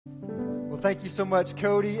Thank you so much,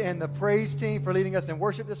 Cody and the praise team, for leading us in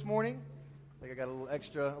worship this morning. I think I got a little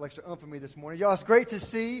extra oomph in me this morning. Y'all, it's great to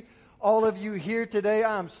see all of you here today.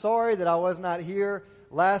 I'm sorry that I was not here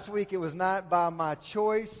last week. It was not by my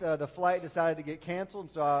choice. The flight decided to get canceled,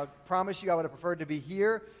 and so I promise you I would have preferred to be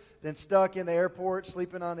here than stuck in the airport,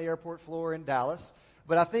 sleeping on the airport floor in Dallas.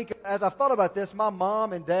 But I think as I've thought about this, my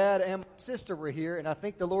mom and dad and my sister were here, and I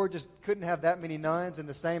think the Lord just couldn't have that many nuns in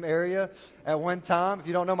the same area at one time. If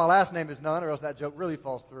you don't know, my last name is Nunn, or else that joke really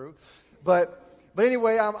falls through. But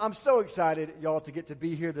anyway, I'm so excited, y'all, to get to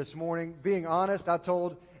be here this morning. Being honest, I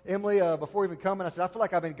told Emily before even coming, I said, I feel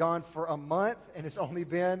like I've been gone for a month, and it's only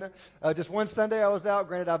been just one Sunday I was out.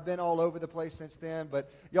 Granted, I've been all over the place since then.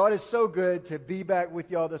 But, y'all, it is so good to be back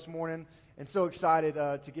with y'all this morning. And so excited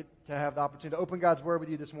to get to have the opportunity to open God's Word with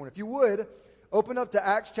you this morning. If you would, open up to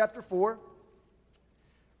Acts chapter 4.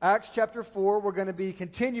 Acts chapter 4, we're going to be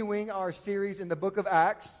continuing our series in the book of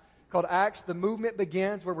Acts called Acts, The Movement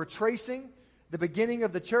Begins, where we're tracing the beginning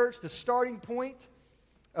of the church, the starting point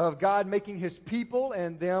of God making His people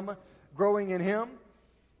and them growing in Him.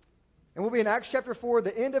 And we'll be in Acts chapter 4,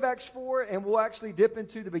 the end of Acts 4, and we'll actually dip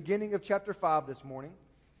into the beginning of chapter 5 this morning.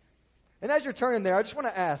 And as you're turning there, I just want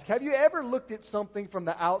to ask, have you ever looked at something from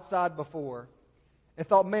the outside before and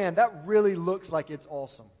thought, man, that really looks like it's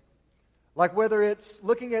awesome? Like whether it's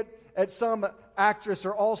looking at some actress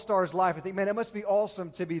or all-star's life and think, man, it must be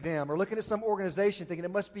awesome to be them. Or looking at some organization thinking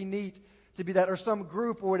it must be neat to be that. Or some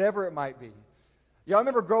group or whatever it might be. Yeah, I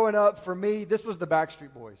remember growing up, for me, this was the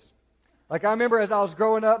Backstreet Boys. Like, I remember as I was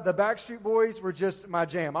growing up, the Backstreet Boys were just my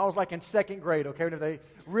jam. I was like in second grade, okay, when they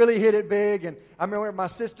really hit it big. And I remember my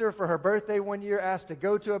sister, for her birthday one year, asked to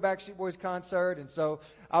go to a Backstreet Boys concert. And so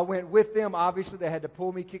I went with them. Obviously, they had to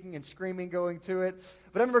pull me kicking and screaming going to it.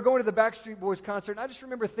 But I remember going to the Backstreet Boys concert, and I just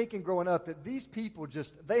remember thinking growing up that these people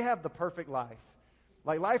they have the perfect life.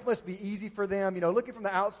 Like, life must be easy for them. You know, looking from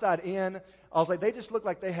the outside in, I was like, they just look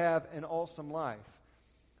like they have an awesome life.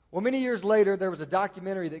 Well, many years later, there was a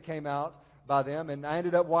documentary that came out by them, and I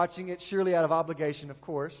ended up watching it, surely out of obligation, of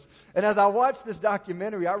course. And as I watched this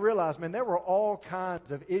documentary, I realized, man, there were all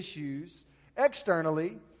kinds of issues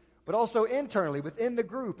externally, but also internally within the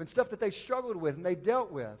group and stuff that they struggled with and they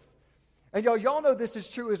dealt with. And y'all know this is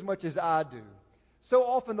true as much as I do. So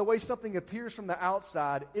often, the way something appears from the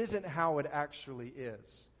outside isn't how it actually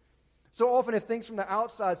is. So often, if things from the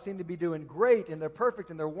outside seem to be doing great and they're perfect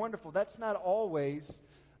and they're wonderful, that's not always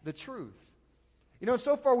the truth. You know,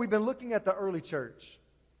 so far we've been looking at the early church.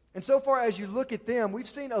 And so far as you look at them, we've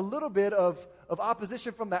seen a little bit of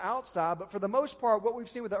opposition from the outside, but for the most part, what we've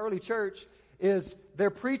seen with the early church is they're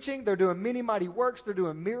preaching, they're doing many mighty works, they're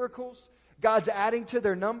doing miracles. God's adding to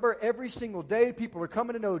their number every single day. People are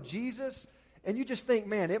coming to know Jesus. And you just think,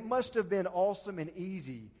 man, it must have been awesome and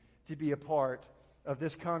easy to be a part of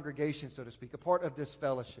this congregation, so to speak, a part of this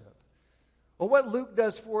fellowship. Well, what Luke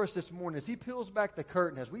does for us this morning is he peels back the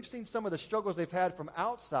curtain. As we've seen some of the struggles they've had from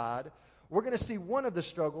outside, we're going to see one of the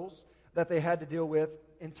struggles that they had to deal with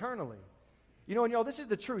internally. You know, and y'all, this is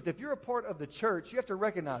the truth. If you're a part of the church, you have to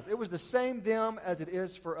recognize it was the same them as it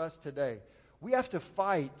is for us today. We have to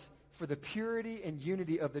fight for the purity and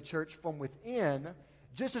unity of the church from within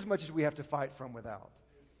just as much as we have to fight from without.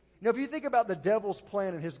 You know, if you think about the devil's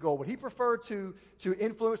plan and his goal, would he prefer to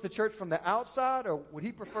influence the church from the outside, or would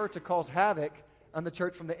he prefer to cause havoc on the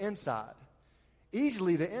church from the inside?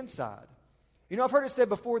 Easily the inside. You know, I've heard it said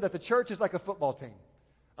before that the church is like a football team.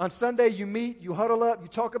 On Sunday, you meet, you huddle up, you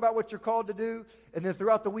talk about what you're called to do, and then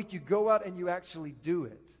throughout the week, you go out and you actually do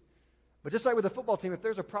it. But just like with a football team, if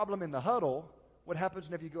there's a problem in the huddle, what happens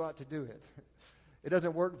whenever you go out to do it? It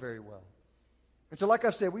doesn't work very well. And so, like I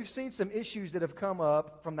said, we've seen some issues that have come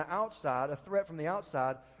up from the outside, a threat from the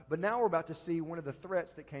outside, but now we're about to see one of the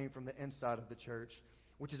threats that came from the inside of the church,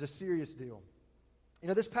 which is a serious deal. You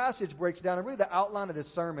know, this passage breaks down, and really the outline of this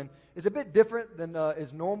sermon is a bit different than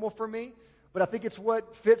is normal for me, but I think it's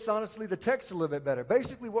what fits, honestly, the text a little bit better.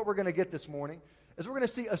 Basically, what we're going to get this morning is we're going to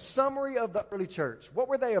see a summary of the early church. What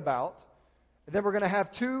were they about? And then we're going to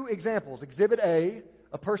have two examples. Exhibit A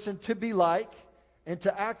person to be like, and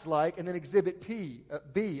to act like, and then exhibit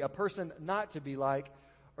B, a person not to be like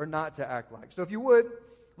or not to act like. So if you would,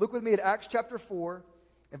 look with me at Acts chapter 4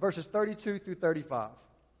 and verses 32 through 35.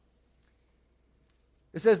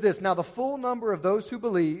 It says this, "Now the full number of those who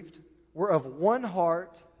believed were of one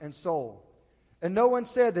heart and soul. And no one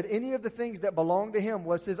said that any of the things that belonged to him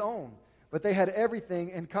was his own, but they had everything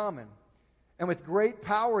in common. And with great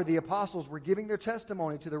power the apostles were giving their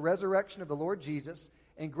testimony to the resurrection of the Lord Jesus,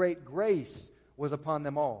 and great grace was upon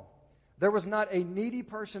them all. There was not a needy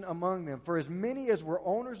person among them, for as many as were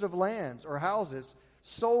owners of lands or houses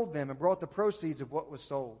sold them and brought the proceeds of what was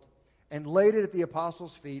sold, and laid it at the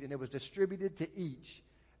apostles' feet, and it was distributed to each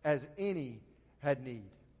as any had need.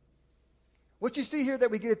 What you see here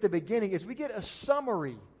that we get at the beginning is we get a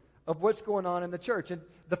summary of what's going on in the church. And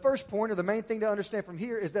the first point, or the main thing to understand from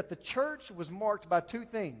here, is that the church was marked by two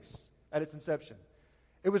things at its inception.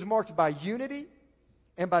 It was marked by unity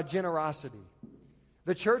and by generosity.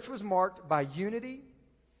 The church was marked by unity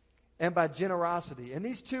and by generosity. And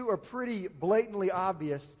these two are pretty blatantly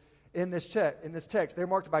obvious in this text. They're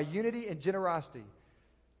marked by unity and generosity.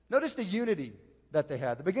 Notice the unity that they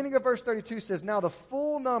had. The beginning of verse 32 says, "Now the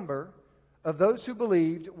full number of those who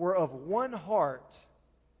believed were of one heart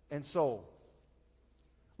and soul."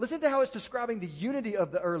 Listen to how it's describing the unity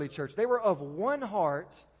of the early church. They were of one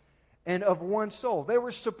heart and of one soul. They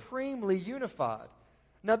were supremely unified.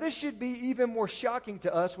 Now, this should be even more shocking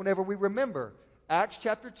to us whenever we remember Acts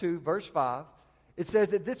chapter 2, verse 5. It says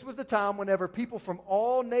that this was the time whenever people from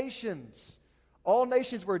all nations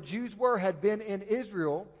where Jews were, had been in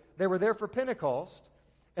Israel. They were there for Pentecost,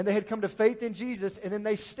 and they had come to faith in Jesus, and then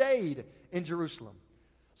they stayed in Jerusalem.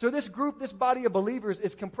 So this group, this body of believers,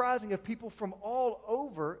 is comprising of people from all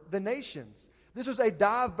over the nations. This was a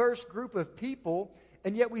diverse group of people,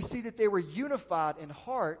 and yet we see that they were unified in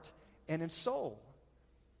heart and in soul.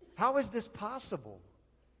 How is this possible?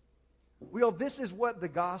 Well, this is what the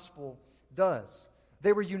gospel does.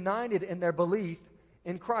 They were united in their belief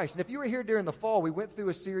in Christ. And if you were here during the fall, we went through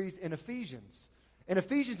a series in Ephesians. In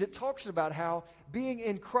Ephesians, it talks about how being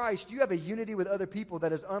in Christ, you have a unity with other people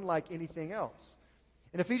that is unlike anything else.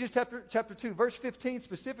 In Ephesians chapter 2, verse 15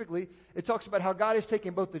 specifically, it talks about how God has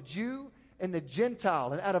taken both the Jew and the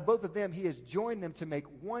Gentile, and out of both of them, he has joined them to make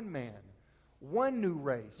one man, one new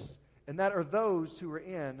race, and that are those who are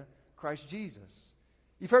in Christ Jesus.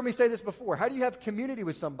 You've heard me say this before. How do you have community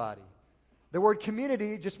with somebody? The word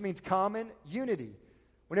community just means common unity.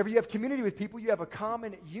 Whenever you have community with people, you have a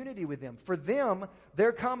common unity with them. For them,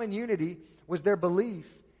 their common unity was their belief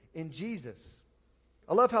in Jesus.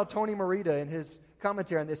 I love how Tony Merida, in his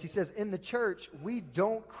commentary on this, he says, in the church, we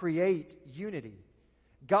don't create unity.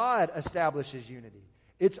 God establishes unity.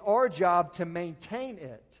 It's our job to maintain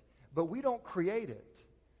it, but we don't create it.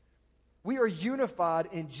 We are unified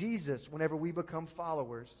in Jesus whenever we become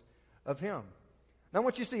followers of him. Now I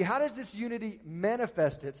want you to see, how does this unity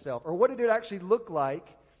manifest itself? Or what did it actually look like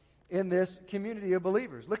in this community of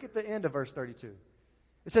believers? Look at the end of verse 32.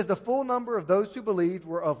 It says, the full number of those who believed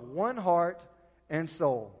were of one heart and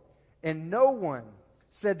soul. And no one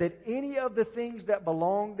said that any of the things that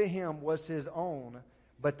belonged to him was his own,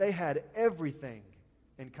 but they had everything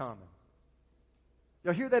in common.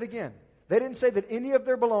 Y'all hear that again? They didn't say that any of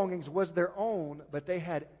their belongings was their own, but they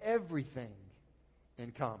had everything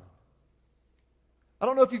in common. I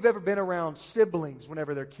don't know if you've ever been around siblings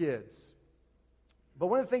whenever they're kids. But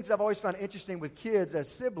one of the things I've always found interesting with kids as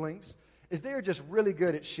siblings is they are just really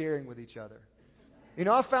good at sharing with each other. You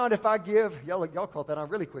know, I found if I give, y'all caught that on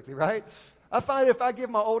really quickly, right? I find if I give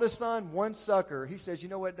my oldest son one sucker, he says, you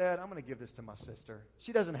know what, Dad, I'm going to give this to my sister.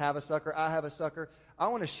 She doesn't have a sucker. I have a sucker. I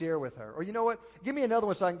want to share with her. Or you know what, give me another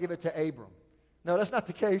one so I can give it to Abram. No, that's not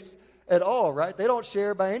the case at all, right? They don't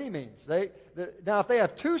share by any means. Now, if they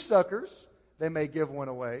have two suckers, they may give one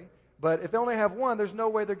away. But if they only have one, there's no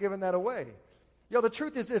way they're giving that away. The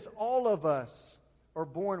truth is this, all of us are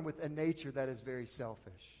born with a nature that is very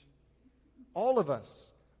selfish. All of us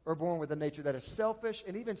are born with a nature that is selfish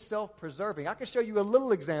and even self-preserving. I can show you a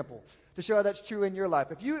little example to show how that's true in your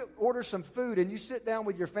life. If you order some food and you sit down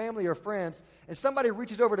with your family or friends and somebody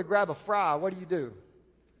reaches over to grab a fry, what do?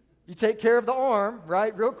 You take care of the arm,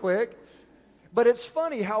 right, real quick. But it's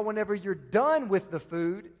funny how whenever you're done with the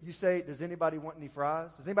food, you say, does anybody want any fries?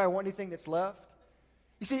 Does anybody want anything that's left?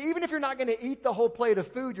 You see, even if you're not going to eat the whole plate of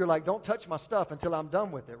food, you're like, don't touch my stuff until I'm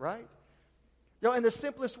done with it, right? In the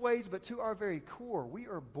simplest ways, but to our very core, we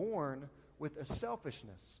are born with a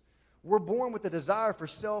selfishness. We're born with a desire for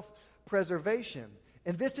self-preservation.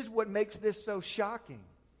 And this is what makes this so shocking.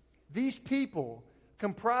 These people,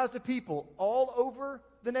 comprised of people all over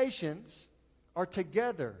the nations, are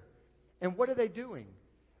together. And what are they doing?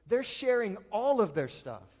 They're sharing all of their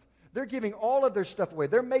stuff. They're giving all of their stuff away.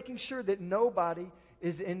 They're making sure that nobody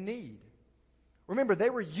is in need. Remember, they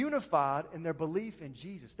were unified in their belief in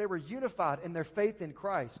Jesus. They were unified in their faith in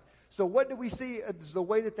Christ. So what do we see as the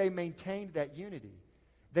way that they maintained that unity?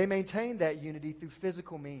 They maintained that unity through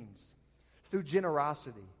physical means, through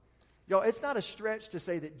generosity. It's not a stretch to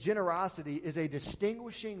say that generosity is a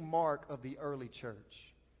distinguishing mark of the early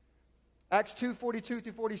church. Acts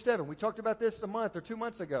 2:42-47, we talked about this a month or 2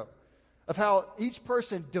 months ago, of how each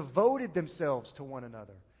person devoted themselves to one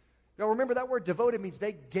another. Remember that word devoted means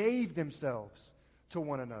they gave themselves to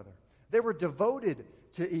one another. They were devoted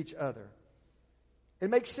to each other. It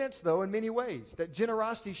makes sense, though, in many ways, that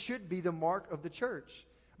generosity should be the mark of the church,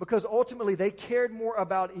 because ultimately they cared more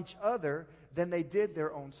about each other than they did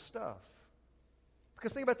their own stuff.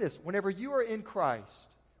 Because think about this. Whenever you are in Christ,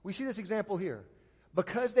 we see this example here.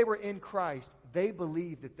 Because they were in Christ, they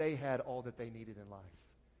believed that they had all that they needed in life.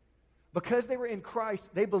 Because they were in Christ,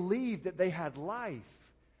 they believed that they had life.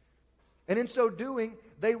 And in so doing,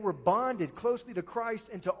 they were bonded closely to Christ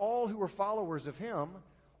and to all who were followers of Him,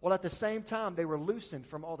 while at the same time they were loosened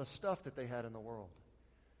from all the stuff that they had in the world.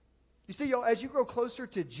 You see, y'all, as you grow closer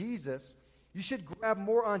to Jesus, you should grab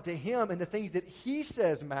more onto Him and the things that He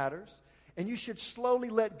says matters, and you should slowly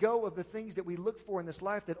let go of the things that we look for in this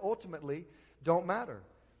life that ultimately don't matter.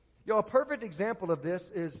 Y'all, a perfect example of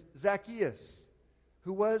this is Zacchaeus,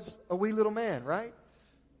 who was a wee little man, right?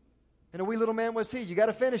 And a wee little man was he. You got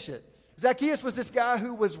to finish it. Zacchaeus was this guy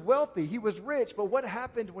who was wealthy. He was rich. But what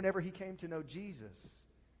happened whenever he came to know Jesus?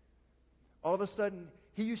 All of a sudden,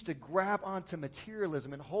 he used to grab onto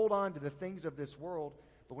materialism and hold on to the things of this world.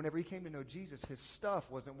 But whenever he came to know Jesus, his stuff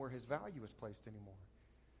wasn't where his value was placed anymore.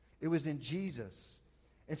 It was in Jesus.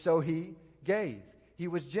 And so he gave. He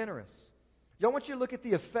was generous. Y'all, I want you to look at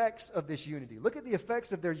the effects of this unity. Look at the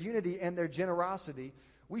effects of their unity and their generosity.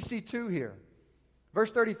 We see two here.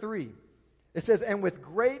 Verse 33, it says, "And with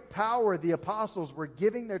great power the apostles were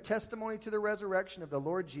giving their testimony to the resurrection of the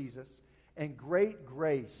Lord Jesus, and great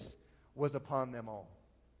grace was upon them all."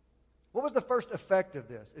 What was the first effect of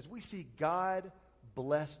this? Is we see God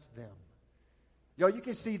blessed them. Y'all, you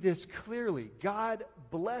can see this clearly. God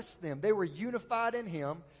blessed them. They were unified in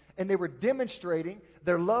Him, and they were demonstrating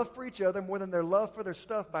their love for each other more than their love for their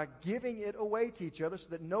stuff by giving it away to each other so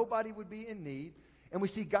that nobody would be in need. And we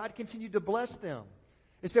see God continue to bless them.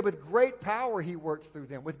 It said with great power He worked through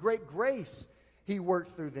them. With great grace He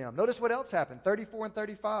worked through them. Notice what else happened, 34 and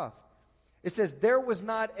 35. It says, "There was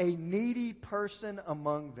not a needy person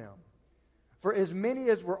among them. For as many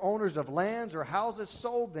as were owners of lands or houses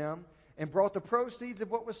sold them and brought the proceeds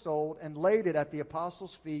of what was sold and laid it at the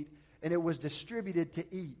apostles' feet, and it was distributed to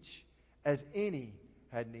each as any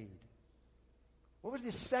had need." What was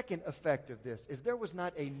the second effect of this? Is there was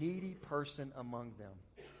not a needy person among them.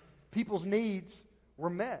 People's needs were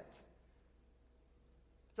met.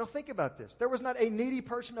 Now think about this. There was not a needy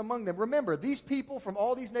person among them. Remember, these people from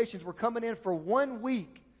all these nations were coming in for 1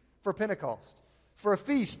 week for Pentecost, for a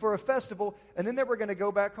feast, for a festival, and then they were going to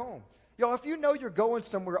go back home. Y'all, if you know you're going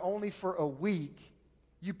somewhere only for a week,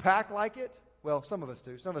 you pack like it. Well, some of us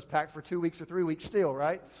do. Some of us pack for 2 weeks or 3 weeks still,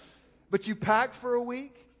 right? But you pack for a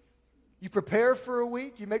week. You prepare for a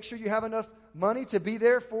week. You make sure you have enough money to be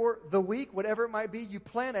there for the week, whatever it might be. You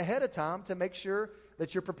plan ahead of time to make sure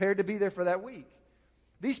that you're prepared to be there for that week.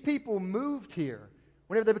 These people moved here.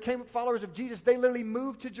 Whenever they became followers of Jesus, they literally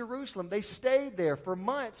moved to Jerusalem. They stayed there for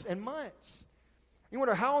months and months. You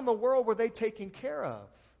wonder, how in the world were they taken care of?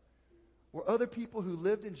 Were other people who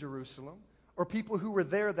lived in Jerusalem or people who were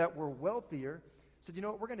there that were wealthier said, you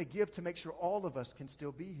know what, we're going to give to make sure all of us can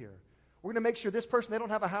still be here. We're going to make sure this person, they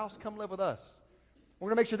don't have a house, come live with us. We're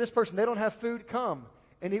going to make sure this person, they don't have food, come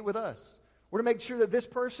and eat with us. We're going to make sure that this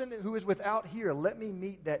person who is without here, let me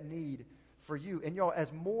meet that need for you. And y'all,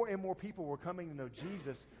 as more and more people were coming to know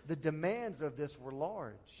Jesus, the demands of this were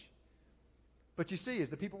large. But you see, as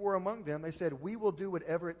the people were among them, they said, we will do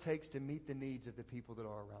whatever it takes to meet the needs of the people that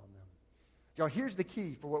are around them. Y'all, here's the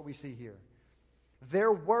key for what we see here.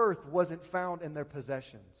 Their worth wasn't found in their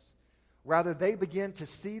possessions. Rather, they began to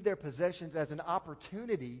see their possessions as an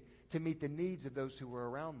opportunity to meet the needs of those who were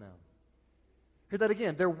around them. Hear that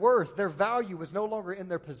again. Their worth, their value was no longer in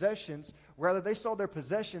their possessions. Rather, they saw their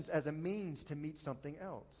possessions as a means to meet something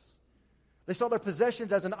else. They saw their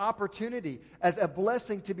possessions as an opportunity, as a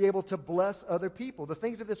blessing to be able to bless other people. The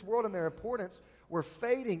things of this world and their importance were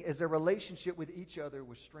fading as their relationship with each other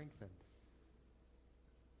was strengthened.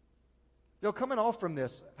 Coming off from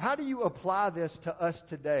this, how do you apply this to us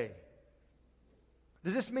today?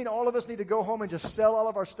 Does this mean all of us need to go home and just sell all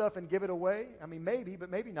of our stuff and give it away? I mean, maybe, but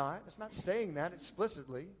maybe not. It's not saying that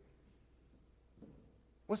explicitly.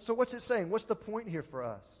 So what's it saying? What's the point here for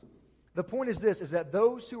us? The point is this, is that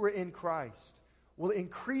those who are in Christ will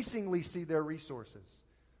increasingly see their resources,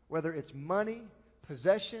 whether it's money,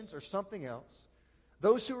 possessions, or something else.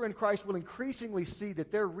 Those who are in Christ will increasingly see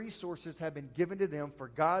that their resources have been given to them for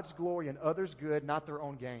God's glory and others' good, not their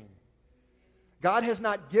own gain. God has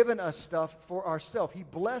not given us stuff for ourselves. He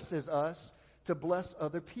blesses us to bless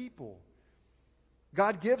other people.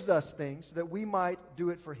 God gives us things so that we might do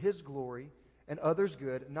it for His glory and others'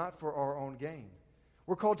 good, not for our own gain.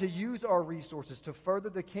 We're called to use our resources to further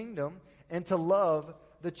the kingdom and to love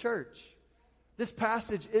the church. This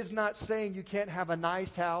passage is not saying you can't have a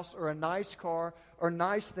nice house or a nice car or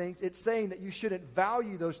nice things. It's saying that you shouldn't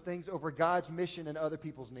value those things over God's mission and other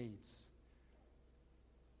people's needs.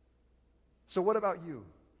 So what about you?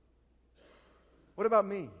 What about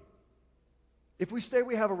me? If we say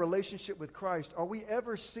we have a relationship with Christ, are we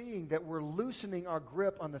ever seeing that we're loosening our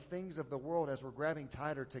grip on the things of the world as we're grabbing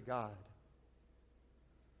tighter to God?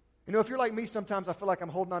 You know, if you're like me, sometimes I feel like I'm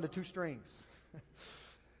holding on to two strings.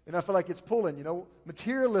 And I feel like it's pulling,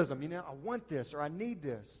 materialism. I want this or I need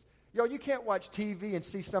this. You can't watch TV and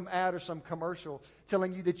see some ad or some commercial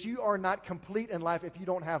telling you that you are not complete in life if you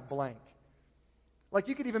don't have blank. Like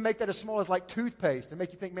you could even make that as small as like toothpaste and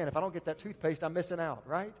make you think, man, if I don't get that toothpaste, I'm missing out,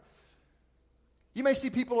 right? You may see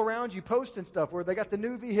people around you posting stuff where they got the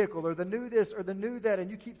new vehicle or the new this or the new that, and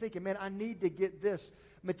you keep thinking, man, I need to get this.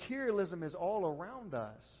 Materialism is all around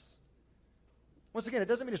us. Once again, it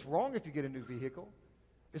doesn't mean it's wrong if you get a new vehicle.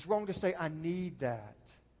 It's wrong to say, I need that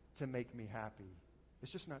to make me happy.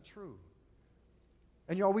 It's just not true.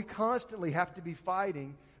 And we constantly have to be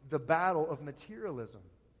fighting the battle of materialism.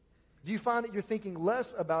 Do you find that you're thinking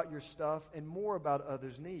less about your stuff and more about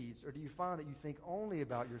others' needs? Or do you find that you think only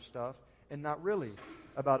about your stuff and not really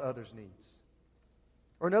about others' needs?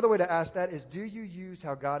 Or another way to ask that is, do you use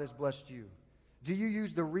how God has blessed you? Do you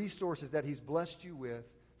use the resources that He's blessed you with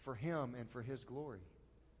for Him and for His glory?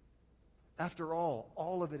 After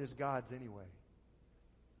all of it is God's anyway.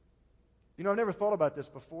 I've never thought about this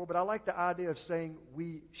before, but I like the idea of saying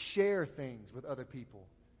we share things with other people.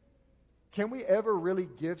 Can we ever really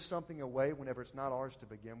give something away whenever it's not ours to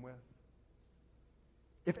begin with?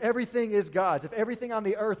 If everything is God's, if everything on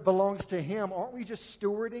the earth belongs to Him, aren't we just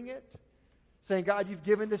stewarding it? Saying, God, you've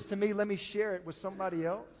given this to me, let me share it with somebody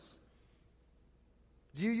else?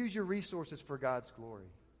 Do you use your resources for God's glory?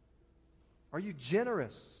 Are you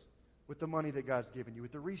generous with the money that God's given you,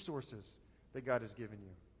 with the resources that God has given you?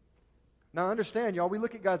 Now understand, y'all, we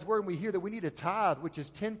look at God's Word and we hear that we need a tithe, which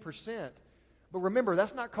is 10%. But remember,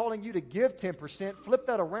 that's not calling you to give 10%. Flip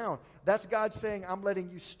that around. That's God saying, I'm letting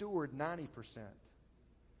you steward 90%.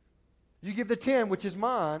 You give the 10, which is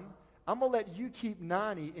mine. I'm going to let you keep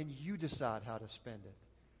 90 and you decide how to spend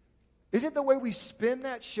it. Isn't the way we spend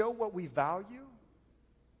that show what we value?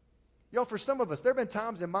 Y'all, for some of us, there have been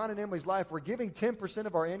times in mine and Emily's life where giving 10%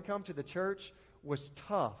 of our income to the church was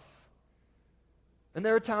tough. And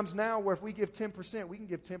there are times now where if we give 10%, we can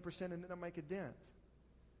give 10% and it'll make a dent.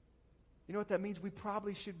 You know what that means? We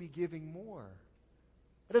probably should be giving more.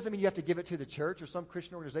 That doesn't mean you have to give it to the church or some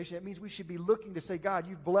Christian organization. It means we should be looking to say, God,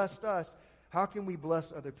 you've blessed us. How can we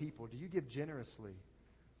bless other people? Do you give generously?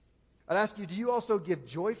 I'd ask you, do you also give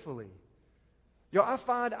joyfully? I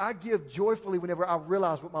find I give joyfully whenever I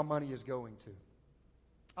realize what my money is going to.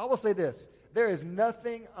 I will say this. There is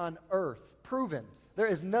nothing on earth, proven, there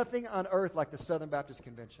is nothing on earth like the Southern Baptist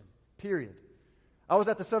Convention, period. I was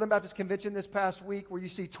at the Southern Baptist Convention this past week where you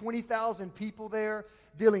see 20,000 people there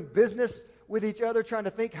dealing business with each other, trying to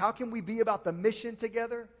think, how can we be about the mission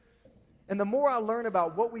together? And the more I learn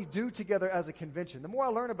about what we do together as a convention, the more I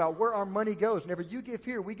learn about where our money goes. Whenever you give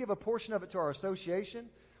here, we give a portion of it to our association.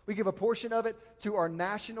 We give a portion of it to our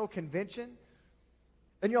national convention.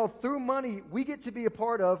 And through money, we get to be a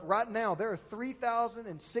part of, right now, there are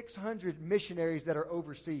 3,600 missionaries that are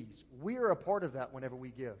overseas. We are a part of that whenever we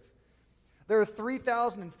give. There are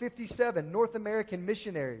 3,057 North American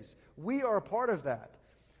missionaries. We are a part of that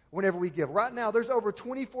whenever we give. Right now, there's over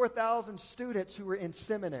 24,000 students who are in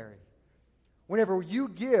seminary. Whenever you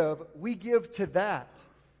give, we give to that,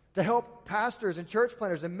 to help pastors and church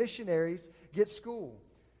planters and missionaries get school.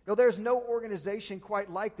 There's no organization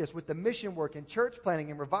quite like this with the mission work and church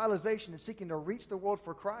planting and revitalization and seeking to reach the world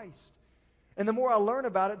for Christ. And the more I learn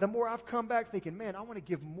about it, the more I've come back thinking, man, I want to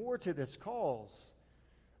give more to this cause.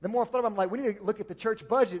 The more I've thought about it, I'm like, we need to look at the church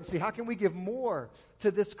budget and see how can we give more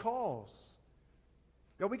to this cause.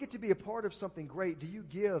 We get to be a part of something great. Do you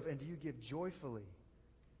give and do you give joyfully?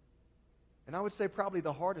 And I would say probably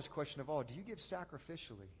the hardest question of all, do you give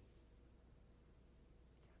sacrificially?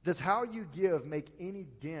 Does how you give make any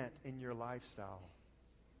dent in your lifestyle?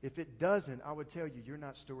 If it doesn't, I would tell you, you're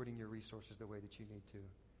not stewarding your resources the way that you need to.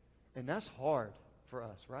 And that's hard for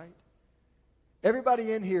us, right?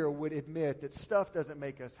 Everybody in here would admit that stuff doesn't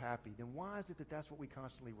make us happy. Then why is it that that's what we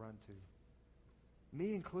constantly run to?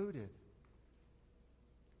 Me included.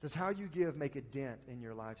 Does how you give make a dent in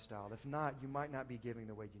your lifestyle? If not, you might not be giving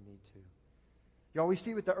the way you need to. Y'all, we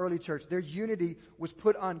see with the early church, their unity was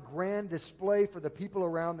put on grand display for the people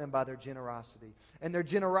around them by their generosity. And their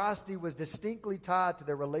generosity was distinctly tied to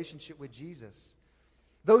their relationship with Jesus.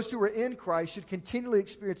 Those who are in Christ should continually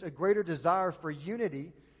experience a greater desire for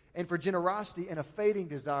unity and for generosity and a fading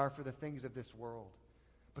desire for the things of this world.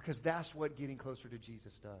 Because that's what getting closer to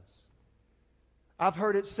Jesus does. I've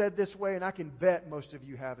heard it said this way, and I can bet most of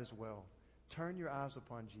you have as well. Turn your eyes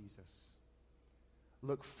upon Jesus.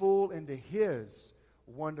 Look full into His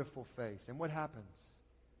wonderful face. And what happens?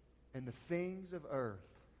 And the things of earth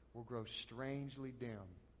will grow strangely dim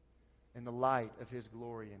in the light of His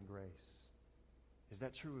glory and grace. Is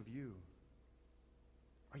that true of you?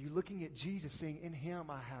 Are you looking at Jesus saying, in Him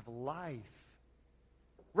I have life?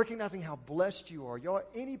 Recognizing how blessed you are. Y'all,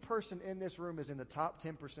 any person in this room is in the top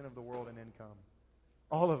 10% of the world in income.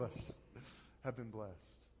 All of us have been blessed.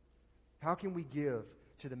 How can we give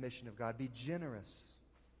to the mission of God? Be generous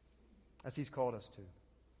as He's called us to.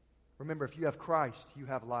 Remember, if you have Christ, you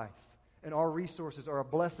have life. And our resources are a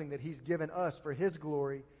blessing that He's given us for His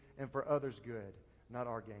glory and for others' good, not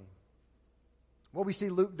our gain. What we see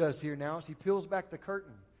Luke does here now is he peels back the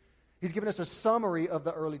curtain. He's given us a summary of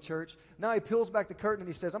the early church. Now he peels back the curtain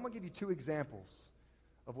and he says, I'm going to give you 2 examples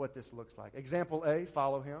of what this looks like. Example A,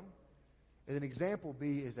 follow Him. And then example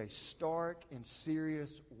B is a stark and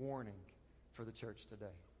serious warning for the church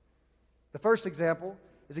today. The first example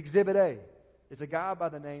is Exhibit A. It's a guy by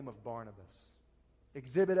the name of Barnabas.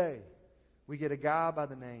 Exhibit A. We get a guy by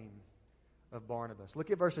the name of Barnabas. Look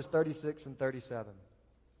at verses 36 and 37.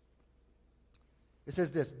 It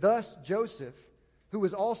says this, Thus Joseph, who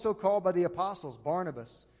was also called by the apostles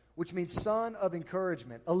Barnabas, which means son of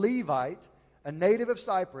encouragement, a Levite, a native of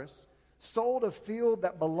Cyprus, sold a field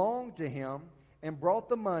that belonged to him and brought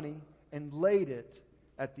the money and laid it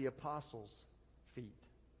at the apostles' feet.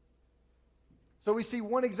 So we see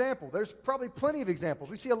one example. There's probably plenty of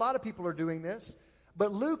examples. We see a lot of people are doing this,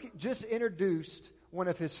 but Luke just introduced one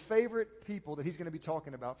of his favorite people that he's going to be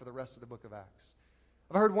talking about for the rest of the book of Acts.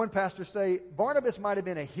 I've heard one pastor say Barnabas might have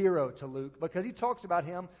been a hero to Luke because he talks about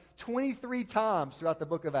him 23 times throughout the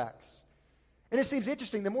book of Acts. And it seems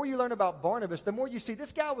interesting. The more you learn about Barnabas, the more you see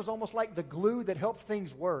this guy was almost like the glue that helped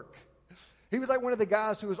things work. He was like one of the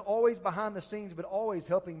guys who was always behind the scenes but always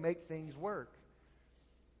helping make things work.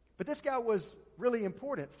 But this guy was really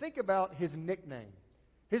important. Think about his nickname.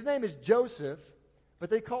 His name is Joseph, but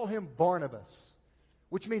they call him Barnabas,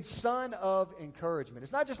 which means son of encouragement.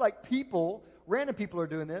 It's not just like people, random people are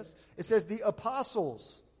doing this. It says the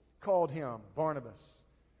apostles called him Barnabas,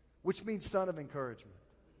 which means son of encouragement.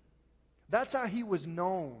 That's how he was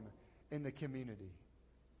known in the community.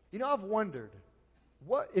 You know, I've wondered,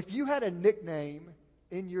 what if you had a nickname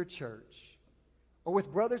in your church or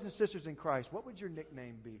with brothers and sisters in Christ, what would your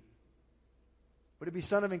nickname be? Would it be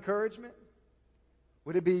son of encouragement?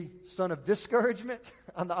 Would it be son of discouragement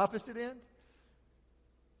on the opposite end?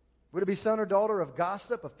 Would it be son or daughter of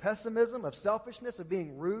gossip, of pessimism, of selfishness, of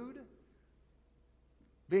being rude?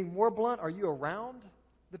 Being more blunt, are you around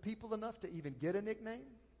the people enough to even get a nickname?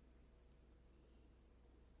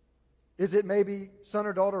 Is it maybe son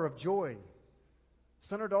or daughter of joy?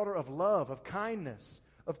 Son or daughter of love, of kindness,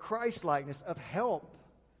 of Christ-likeness, of help,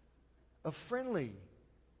 of friendly?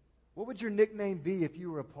 What would your nickname be if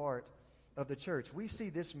you were a part of the church? We see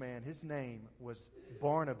this man, his name was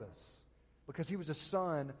Barnabas, because he was a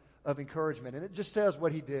son of encouragement. And it just says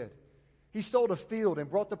what he did. He sold a field and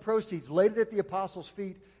brought the proceeds, laid it at the apostles'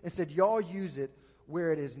 feet, and said, y'all use it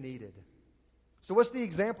where it is needed. So what's the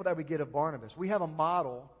example that we get of Barnabas? We have a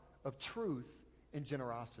model of truth and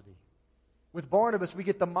generosity. With Barnabas, we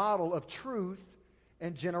get the model of truth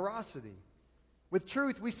and generosity. With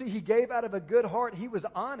truth, we see he gave out of a good heart. He was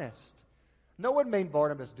honest. No one made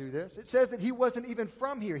Barnabas do this. It says that he wasn't even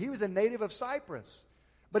from here. He was a native of Cyprus.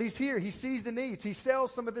 But he's here. He sees the needs. He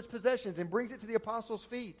sells some of his possessions and brings it to the apostles'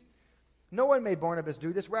 feet. No one made Barnabas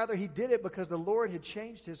do this. Rather, he did it because the Lord had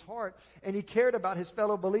changed his heart and he cared about his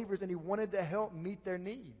fellow believers and he wanted to help meet their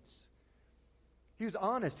needs. He was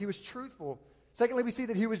honest. He was truthful. Secondly, we see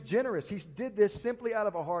that he was generous. He did this simply out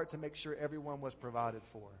of a heart to make sure everyone was provided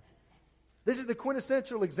for. This is the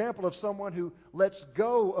quintessential example of someone who lets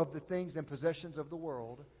go of the things and possessions of the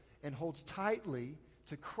world and holds tightly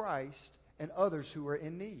to Christ and others who are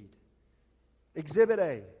in need. Exhibit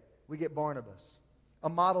A, we get Barnabas, a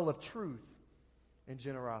model of truth and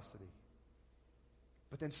generosity.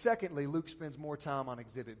 But then secondly, Luke spends more time on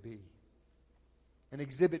Exhibit B. And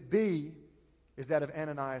Exhibit B is that of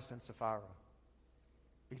Ananias and Sapphira.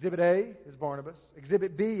 Exhibit A is Barnabas.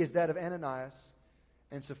 Exhibit B is that of Ananias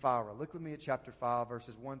and Sapphira. Look with me at chapter 5,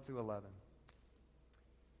 verses 1 through 11.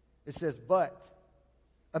 It says, But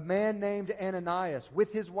a man named Ananias,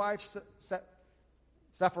 with his wife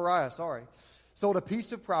Sapphira, sold a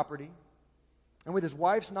piece of property, and with his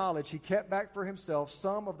wife's knowledge, he kept back for himself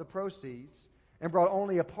some of the proceeds and brought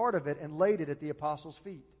only a part of it and laid it at the apostles'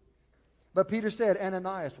 feet. But Peter said,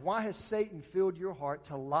 Ananias, why has Satan filled your heart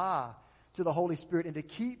to lie to the Holy Spirit and to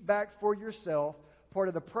keep back for yourself part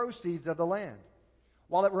of the proceeds of the land?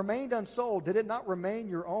 While it remained unsold, did it not remain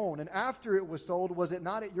your own? And after it was sold, was it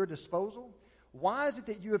not at your disposal? Why is it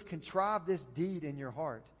that you have contrived this deed in your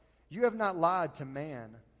heart? You have not lied to man,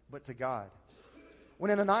 but to God.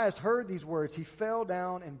 When Ananias heard these words, he fell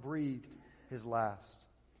down and breathed his last.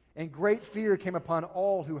 And great fear came upon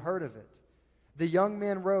all who heard of it. The young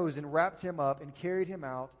men rose and wrapped him up and carried him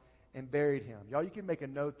out and buried him. Y'all, you can make a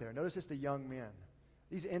note there. Notice it's the young men.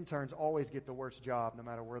 These interns always get the worst job no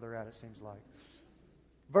matter where they're at, it seems like.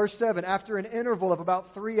 Verse 7, after an interval of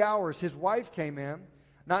about 3 hours, his wife came in,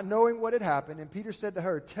 not knowing what had happened, and Peter said to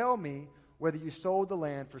her, tell me whether you sold the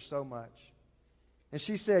land for so much. And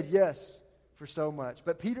she said, yes, for so much.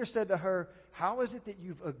 But Peter said to her, how is it that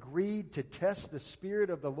you've agreed to test the Spirit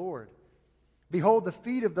of the Lord? Behold, the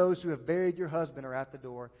feet of those who have buried your husband are at the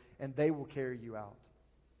door, and they will carry you out.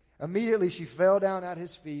 Immediately she fell down at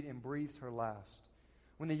his feet and breathed her last.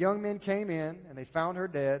 When the young men came in, and they found her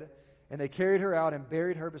dead, and they carried her out and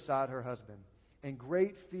buried her beside her husband. And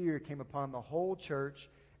great fear came upon the whole church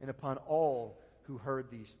and upon all who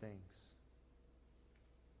heard these things.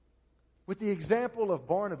 With the example of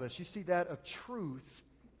Barnabas, you see that of truth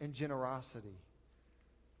and generosity.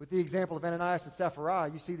 With the example of Ananias and Sapphira,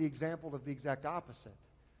 you see the example of the exact opposite,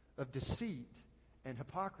 of deceit and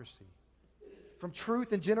hypocrisy. From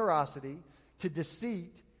truth and generosity to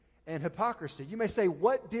deceit and hypocrisy. You may say,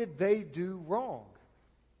 what did they do wrong?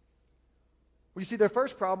 Well, you see, their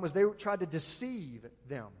first problem was they tried to deceive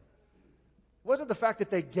them. It wasn't the fact that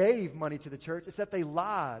they gave money to the church, it's that they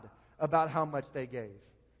lied about how much they gave.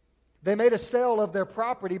 They made a sale of their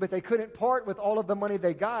property, but they couldn't part with all of the money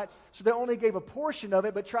they got, so they only gave a portion of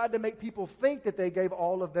it, but tried to make people think that they gave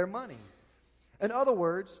all of their money. In other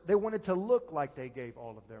words, they wanted to look like they gave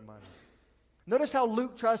all of their money. Notice how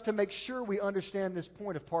Luke tries to make sure we understand this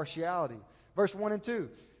point of partiality. Verse 1 and 2,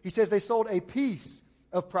 he says they sold a piece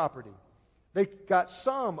of property. They got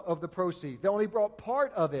some of the proceeds. They only brought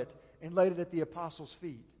part of it and laid it at the apostles'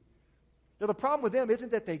 feet. Now, the problem with them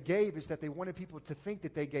isn't that they gave, it's that they wanted people to think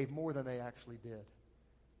that they gave more than they actually did.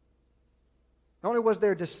 Not only was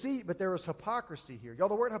there deceit, but there was hypocrisy here. Y'all,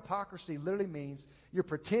 the word hypocrisy literally means you're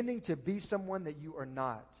pretending to be someone that you are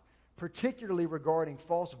not, particularly regarding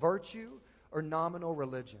false virtue or nominal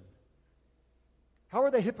religion. How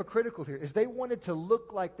are they hypocritical here? Is they wanted to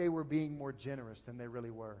look like they were being more generous than they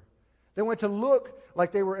really were. They wanted to look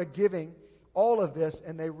like they were giving all of this,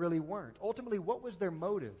 and they really weren't. Ultimately, what was their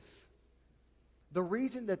motive? The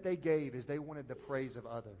reason that they gave is they wanted the praise of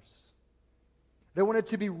others. They wanted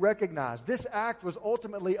to be recognized. This act was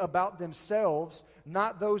ultimately about themselves,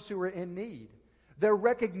 not those who were in need. Their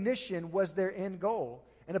recognition was their end goal.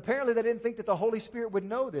 And apparently they didn't think that the Holy Spirit would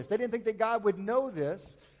know this. They didn't think that God would know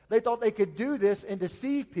this. They thought they could do this and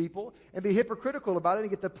deceive people and be hypocritical about it and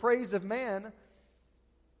get the praise of man.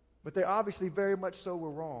 But they obviously very much so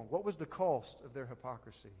were wrong. What was the cost of their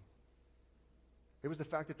hypocrisy? It was the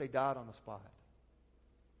fact that they died on the spot.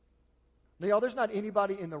 Now, y'all, there's not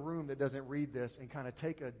anybody in the room that doesn't read this and kind of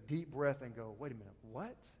take a deep breath and go, wait a minute,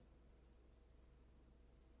 what?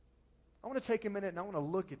 I want to take a minute and I want to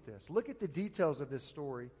look at this. Look at the details of this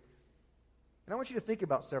story. And I want you to think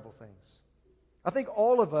about several things. I think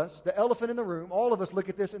all of us, the elephant in the room, all of us look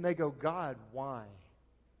at this and they go, God, why?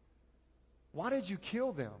 Why did you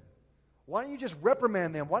kill them? Why didn't you just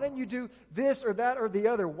reprimand them? Why didn't you do this or that or the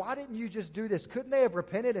other? Why didn't you just do this? Couldn't they have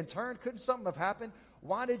repented and turned? Couldn't something have happened?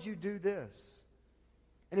 Why did you do this?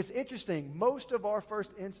 And it's interesting. Most of our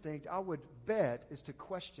first instinct, I would bet, is to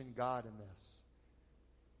question God in this.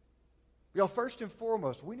 Y'all, first and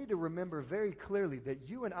foremost, we need to remember very clearly that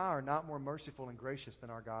you and I are not more merciful and gracious than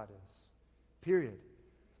our God is. Period.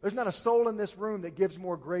 There's not a soul in this room that gives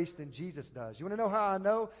more grace than Jesus does. You want to know how I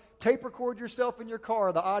know? Tape record yourself in your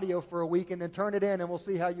car, the audio for a week, and then turn it in, and we'll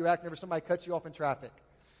see how you act whenever somebody cuts you off in traffic.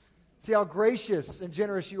 See how gracious and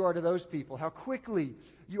generous you are to those people, how quickly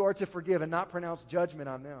you are to forgive and not pronounce judgment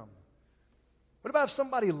on them. What about if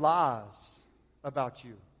somebody lies about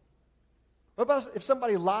you? What about if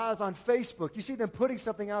somebody lies on Facebook? You see them putting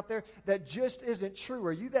something out there that just isn't true.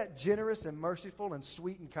 Are you that generous and merciful and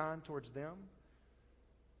sweet and kind towards them?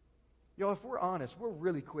 Yo, if we're honest, we're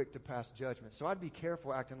really quick to pass judgment. So I'd be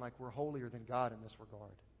careful acting like we're holier than God in this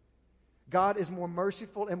regard. God is more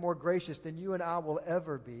merciful and more gracious than you and I will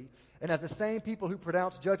ever be. And as the same people who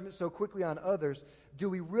pronounce judgment so quickly on others, do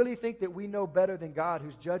we really think that we know better than God,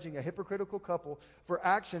 who's judging a hypocritical couple for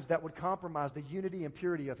actions that would compromise the unity and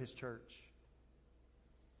purity of his church?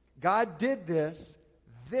 God did this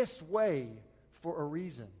way for a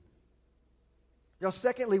reason. Y'all,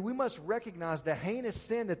 secondly, we must recognize the heinous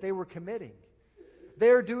sin that they were committing.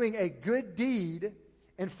 They're doing a good deed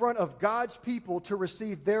in front of God's people to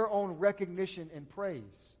receive their own recognition and praise.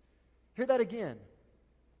 Hear that again.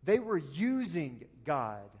 They were using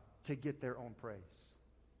God to get their own praise.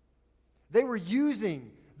 They were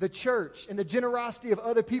using the church and the generosity of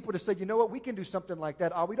other people to say, you know what, we can do something like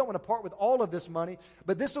that. We don't want to part with all of this money,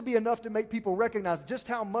 but this will be enough to make people recognize just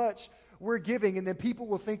how much we're giving, and then people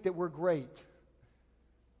will think that we're great.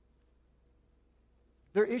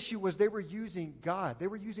 Their issue was they were using God. They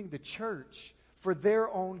were using the church for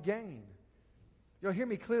their own gain. Y'all hear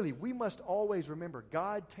me clearly. We must always remember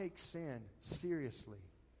God takes sin seriously,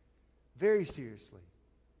 very seriously.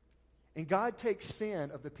 And God takes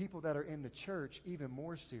sin of the people that are in the church even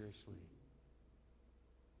more seriously.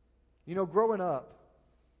 You know, growing up,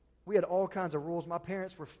 we had all kinds of rules. My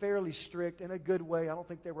parents were fairly strict in a good way. I don't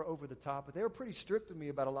think they were over the top, but they were pretty strict with me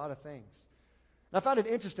about a lot of things. And I found it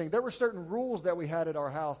interesting. There were certain rules that we had at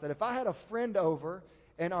our house that if I had a friend over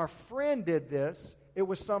and our friend did this, it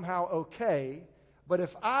was somehow okay. But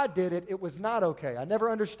if I did it, it was not okay. I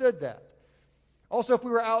never understood that. Also, if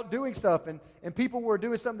we were out doing stuff and people were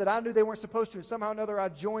doing something that I knew they weren't supposed to, and somehow or another I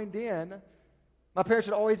joined in, my parents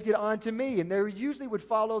would always get on to me, and they usually would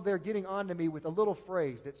follow their getting on to me with a little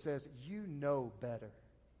phrase that says, you know better.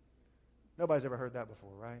 Nobody's ever heard that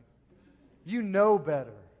before, right? You know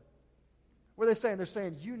better. What are they saying? They're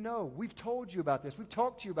saying, you know, we've told you about this. We've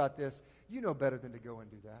talked to you about this. You know better than to go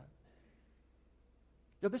and do that.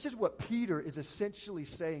 Now, this is what Peter is essentially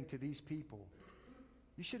saying to these people.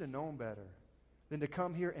 You should have known better than to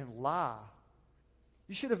come here and lie.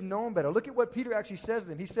 You should have known better. Look at what Peter actually says to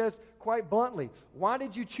them. He says quite bluntly, why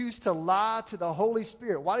did you choose to lie to the Holy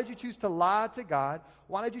Spirit? Why did you choose to lie to God?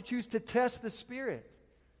 Why did you choose to test the Spirit?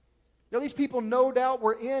 You know, these people no doubt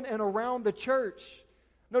were in and around the church.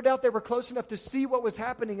 No doubt they were close enough to see what was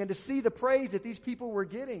happening and to see the praise that these people were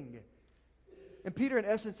getting. And Peter, in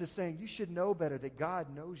essence, is saying, you should know better that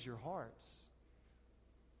God knows your hearts.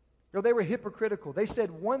 You know, they were hypocritical. They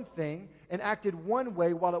said one thing and acted one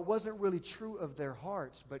way while it wasn't really true of their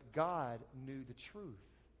hearts, but God knew the truth.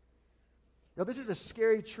 Now, this is a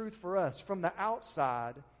scary truth for us. From the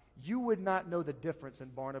outside, you would not know the difference in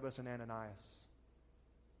Barnabas and Ananias.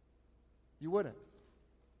 You wouldn't.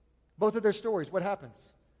 Both of their stories, what happens?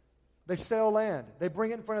 They sell land. They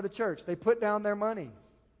bring it in front of the church. They put down their money.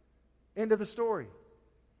 End of the story.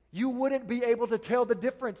 You wouldn't be able to tell the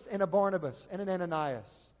difference in a Barnabas and an Ananias.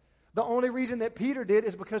 The only reason that Peter did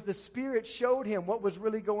is because the Spirit showed him what was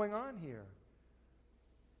really going on here.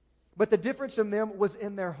 But the difference in them was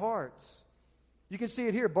in their hearts. You can see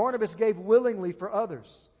it here. Barnabas gave willingly for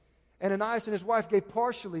others. Ananias and his wife gave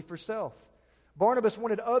partially for self. Barnabas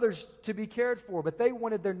wanted others to be cared for, but they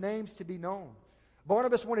wanted their names to be known.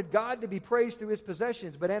 Barnabas wanted God to be praised through his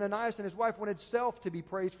possessions, but Ananias and his wife wanted self to be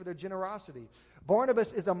praised for their generosity.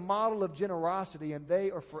 Barnabas is a model of generosity, and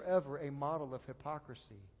they are forever a model of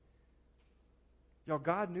hypocrisy. Y'all,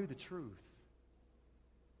 God knew the truth.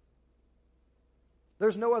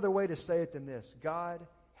 There's no other way to say it than this. God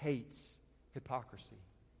hates hypocrisy.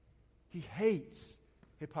 He hates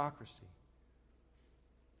hypocrisy.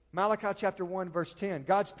 Malachi chapter 1, verse 10.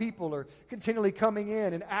 God's people are continually coming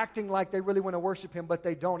in and acting like they really want to worship Him, but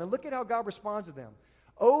they don't. And look at how God responds to them.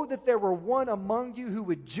 Oh, that there were one among you who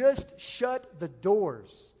would just shut the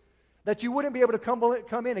doors, that you wouldn't be able to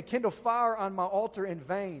come in and kindle fire on my altar in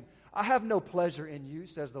vain. I have no pleasure in you,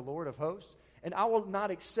 says the Lord of hosts, and I will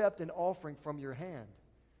not accept an offering from your hand.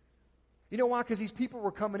 You know why? Because these people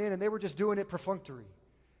were coming in and they were just doing it perfunctory.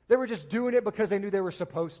 They were just doing it because they knew they were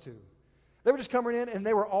supposed to. They were just coming in and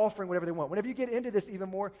they were offering whatever they want. Whenever you get into this even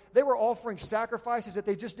more, they were offering sacrifices that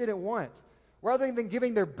they just didn't want. Rather than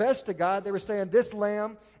giving their best to God, they were saying, this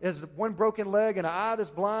lamb is one broken leg and an eye that's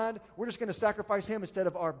blind. We're just going to sacrifice him instead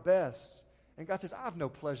of our best. And God says, I have no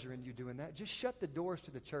pleasure in you doing that. Just shut the doors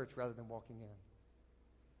to the church rather than walking in.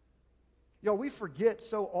 Y'all, we forget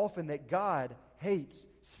so often that God hates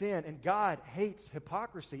sin and God hates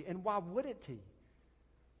hypocrisy. And why wouldn't He?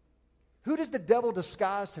 Who does the devil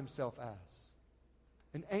disguise himself as?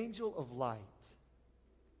 An angel of light.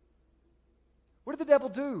 What did the devil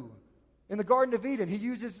do? In the Garden of Eden, he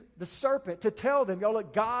uses the serpent to tell them, y'all,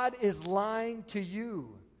 look, God is lying to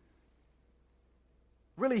you.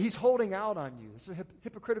 Really, he's holding out on you. It's a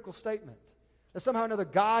hypocritical statement. That somehow or another,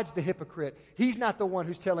 God's the hypocrite. He's not the one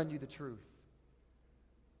who's telling you the truth.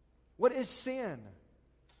 What is sin?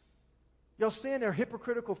 Y'all, sin are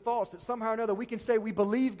hypocritical thoughts that somehow or another we can say we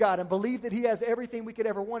believe God and believe that He has everything we could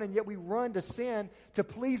ever want, and yet we run to sin to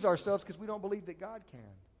please ourselves because we don't believe that God can.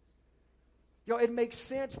 Y'all, it makes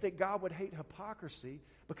sense that God would hate hypocrisy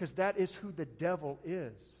because that is who the devil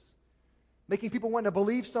is. Making people want to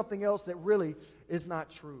believe something else that really is not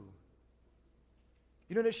true.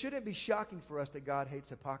 You know, and it shouldn't be shocking for us that God hates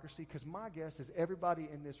hypocrisy because my guess is everybody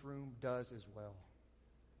in this room does as well.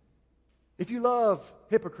 If you love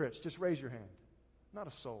hypocrites, just raise your hand. Not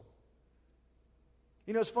a soul.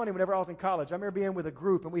 You know, it's funny, whenever I was in college, I remember being with a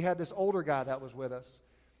group and we had this older guy that was with us.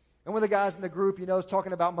 And one of the guys in the group, you know, is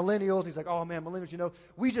talking about millennials. He's like, oh man, millennials, you know,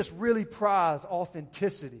 we just really prize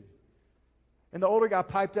authenticity. And the older guy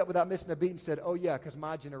piped up without missing a beat and said, oh yeah, because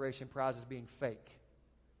my generation prizes being fake.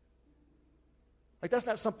 Like, that's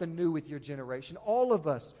not something new with your generation. All of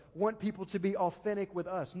us want people to be authentic with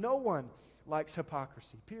us. No one likes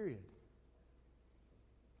hypocrisy, period.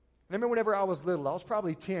 And I remember whenever I was little, I was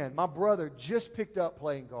probably 10, my brother just picked up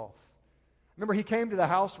playing golf. Remember, he came to the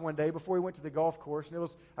house one day before he went to the golf course, and it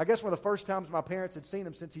was, I guess, one of the first times my parents had seen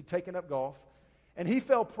him since he'd taken up golf. And he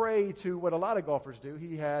fell prey to what a lot of golfers do.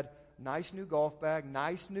 He had nice new golf bag,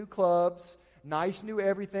 nice new clubs, nice new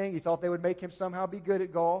everything. He thought they would make him somehow be good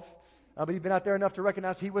at golf. But he'd been out there enough to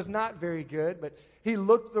recognize he was not very good, but he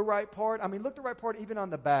looked the right part. I mean, looked the right part even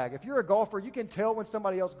on the bag. If you're a golfer, you can tell when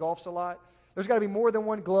somebody else golfs a lot. There's got to be more than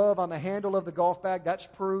one glove on the handle of the golf bag. That's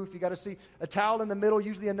proof. You got to see a towel in the middle,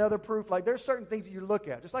 usually another proof. Like, there's certain things that you look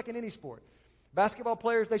at, just like in any sport. Basketball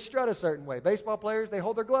players, they strut a certain way. Baseball players, they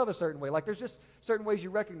hold their glove a certain way. Like, there's just certain ways you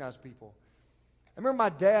recognize people. I remember my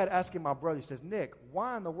dad asking my brother, he says, Nick,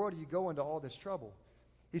 why in the world are you going to all this trouble?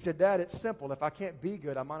 He said, Dad, it's simple. If I can't be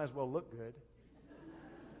good, I might as well look good.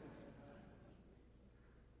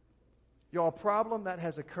 Y'all, a problem that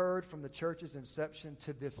has occurred from the church's inception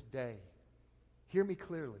to this day. Hear me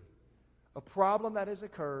clearly. A problem that has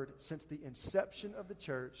occurred since the inception of the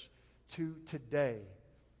church to today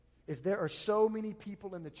is there are so many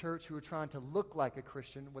people in the church who are trying to look like a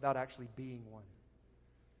Christian without actually being one.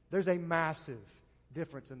 There's a massive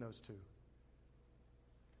difference in those two.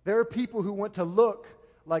 There are people who want to look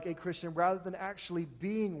like a Christian rather than actually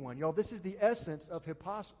being one. Y'all, this is the essence of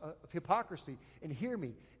hypocrisy. And hear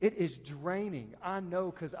me, it is draining. I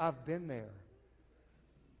know because I've been there.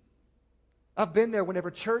 I've been there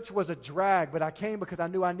whenever church was a drag, but I came because I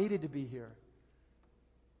knew I needed to be here.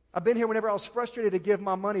 I've been here whenever I was frustrated to give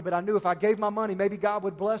my money, but I knew if I gave my money, maybe God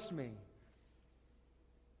would bless me.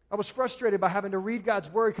 I was frustrated by having to read God's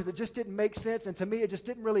word because it just didn't make sense, and to me, it just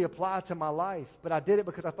didn't really apply to my life. But I did it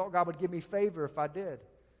because I thought God would give me favor if I did.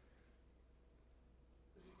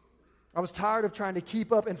 I was tired of trying to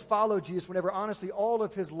keep up and follow Jesus whenever, honestly, all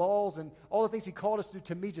of his laws and all the things he called us to do,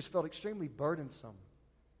 to me, just felt extremely burdensome.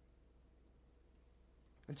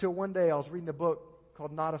 Until one day I was reading a book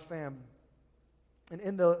called Not a Fam. And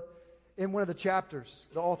in one of the chapters,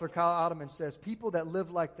 the author Kyle Ottoman says, people that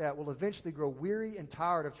live like that will eventually grow weary and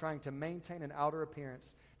tired of trying to maintain an outer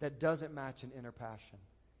appearance that doesn't match an inner passion.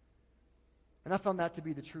 And I found that to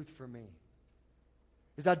be the truth for me.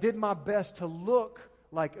 Is I did my best to look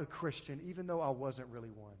like a Christian, even though I wasn't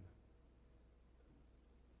really one.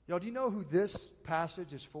 Y'all, do you know who this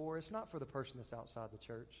passage is for? It's not for the person that's outside the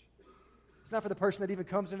church. It's not for the person that even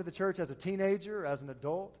comes into the church as a teenager or as an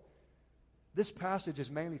adult. This passage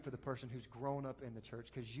is mainly for the person who's grown up in the church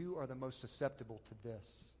because you are the most susceptible to this.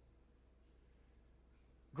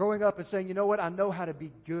 Growing up and saying, you know what, I know how to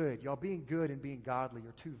be good. Y'all, being good and being godly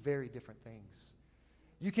are two very different things.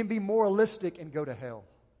 You can be moralistic and go to hell.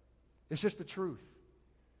 It's just the truth.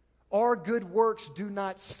 Our good works do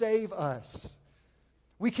not save us.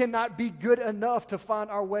 We cannot be good enough to find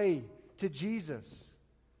our way to Jesus.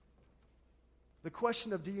 The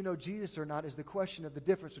question of do you know Jesus or not is the question of the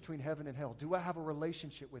difference between heaven and hell. Do I have a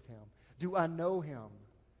relationship with him? Do I know him?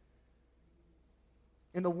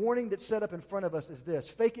 And the warning that's set up in front of us is this.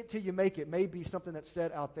 Fake it till you make it may be something that's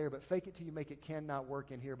said out there, but fake it till you make it cannot work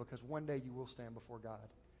in here because one day you will stand before God.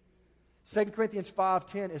 2 Corinthians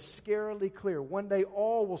 5:10 is scarily clear. One day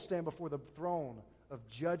all will stand before the throne of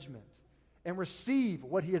judgment and receive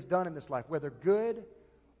what he has done in this life, whether good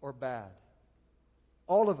or bad.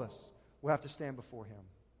 All of us will have to stand before him.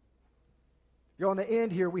 You're on the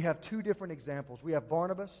end here, we have two different examples. We have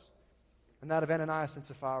Barnabas and that of Ananias and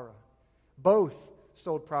Sapphira. Both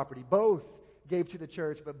sold property. Both gave to the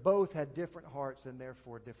church, but both had different hearts and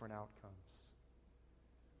therefore different outcomes.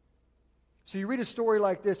 So you read a story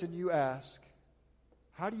like this and you ask,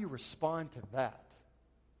 how do you respond to that?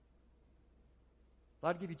 Well,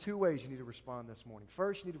 I'd give you two ways you need to respond this morning.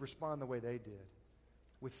 First, you need to respond the way they did,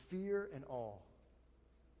 with fear and awe.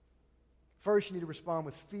 First, you need to respond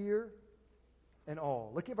with fear and awe.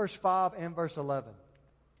 Look at verse 5 and verse 11.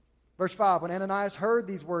 Verse 5, when Ananias heard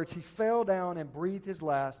these words, he fell down and breathed his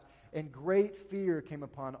last, and great fear came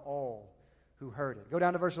upon all who heard it. Go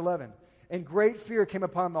down to verse 11. And great fear came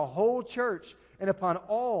upon the whole church and upon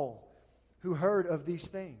all who heard of these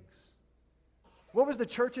things. What was the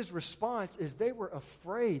church's response? Is they were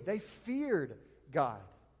afraid. They feared God.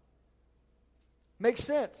 Makes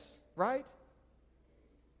sense, right?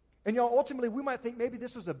 And y'all, ultimately, we might think maybe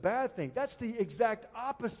this was a bad thing. That's the exact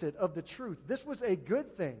opposite of the truth. This was a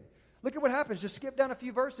good thing. Look at what happens. Just skip down a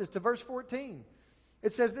few verses to verse 14.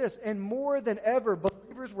 It says this, and more than ever,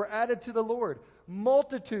 believers were added to the Lord,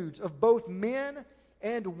 multitudes of both men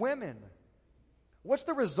and women. What's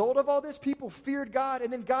the result of all this? People feared God,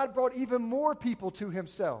 and then God brought even more people to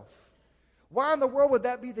himself. Why in the world would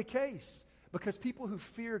that be the case? Because people who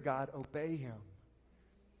fear God obey him.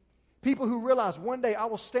 People who realize one day I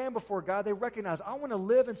will stand before God, they recognize I want to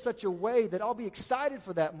live in such a way that I'll be excited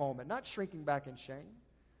for that moment, not shrinking back in shame.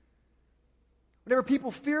 Whenever people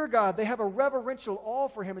fear God, they have a reverential awe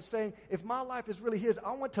for him and saying, if my life is really his,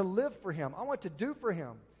 I want to live for him. I want to do for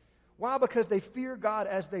him. Why? Because they fear God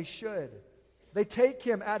as they should. They take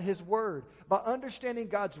him at his word. By understanding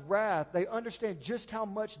God's wrath, they understand just how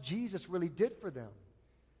much Jesus really did for them.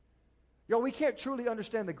 Y'all, we can't truly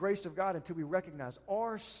understand the grace of God until we recognize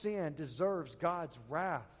our sin deserves God's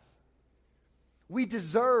wrath. We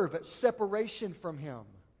deserve separation from him.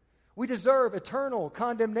 We deserve eternal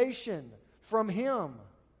condemnation from him.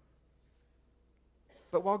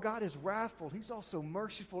 But while God is wrathful, he's also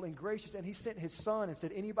merciful and gracious, and he sent his son and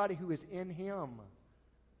said, anybody who is in him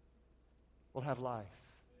will have life.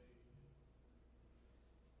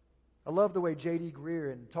 I love the way J.D.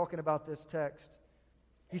 Greer, in talking about this text,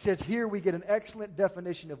 he says, here we get an excellent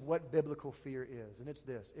definition of what biblical fear is. And it's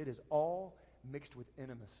this: it is all mixed with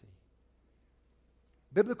intimacy.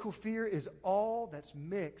 Biblical fear is all that's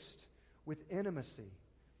mixed with intimacy.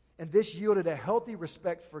 And this yielded a healthy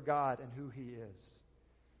respect for God and who he is.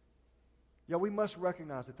 We must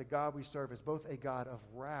recognize that the God we serve is both a God of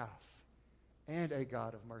wrath and a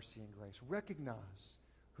God of mercy and grace. Recognize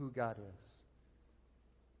who God is.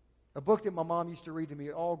 A book that my mom used to read to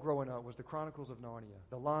me all growing up was The Chronicles of Narnia,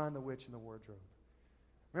 The Lion, the Witch, and the Wardrobe.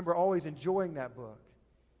 I remember always enjoying that book.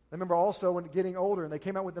 I remember also when getting older and they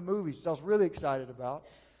came out with the movies, which I was really excited about.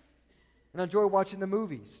 And I enjoy watching the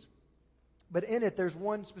movies. But in it, there's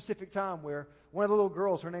one specific time where one of the little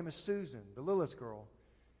girls, her name is Susan, the littlest girl,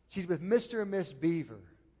 she's with Mr. and Miss Beaver.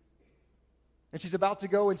 And she's about to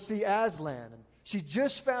go and see Aslan. And she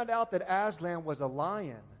just found out that Aslan was a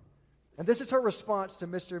lion. And this is her response to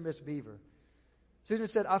Mr. and Miss Beaver. Susan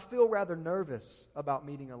said, I feel rather nervous about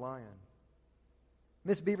meeting a lion.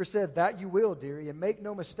 Miss Beaver said, that you will, dearie, and make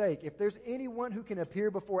no mistake, if there's anyone who can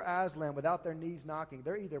appear before Aslan without their knees knocking,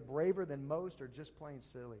 they're either braver than most or just plain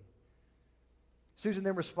silly. Susan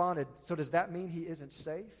then responded, so does that mean he isn't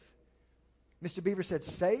safe? Mr. Beaver said,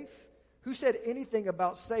 safe? Who said anything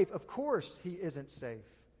about safe? Of course he isn't safe,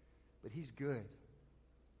 but he's good.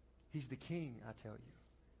 He's the king, I tell you.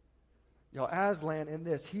 Y'all, Aslan in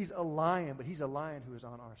this, he's a lion, but he's a lion who is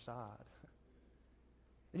on our side.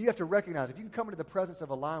 And you have to recognize, if you can come into the presence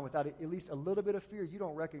of a lion without at least a little bit of fear, you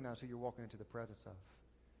don't recognize who you're walking into the presence of.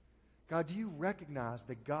 God, do you recognize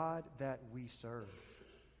the God that we serve?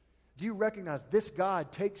 Do you recognize this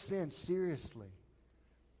God takes sin seriously?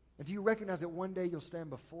 And do you recognize that one day you'll stand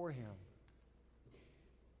before him?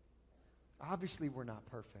 Obviously, we're not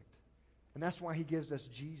perfect. And that's why he gives us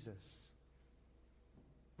Jesus.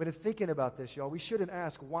 But in thinking about this, y'all, we shouldn't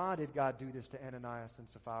ask, why did God do this to Ananias and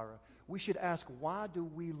Sapphira? We should ask, why do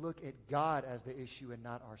we look at God as the issue and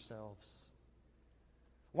not ourselves?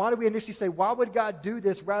 Why do we initially say, why would God do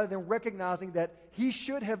this, rather than recognizing that he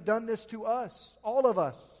should have done this to us, all of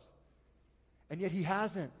us, and yet he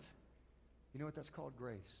hasn't? You know what that's called?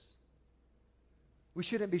 Grace. We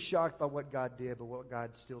shouldn't be shocked by what God did, but what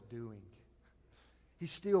God's still doing.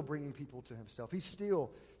 He's still bringing people to himself. He's still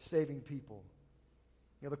saving people.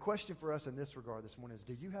 You know, the question for us in this regard this morning is,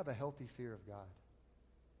 do you have a healthy fear of God?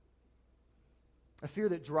 A fear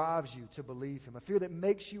that drives you to believe him. A fear that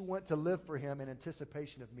makes you want to live for him in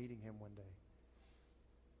anticipation of meeting him one day.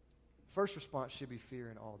 First response should be fear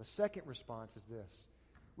and awe. The second response is this: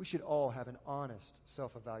 we should all have an honest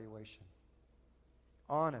self-evaluation.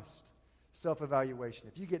 Honest self-evaluation.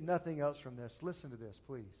 If you get nothing else from this, listen to this,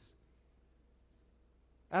 please.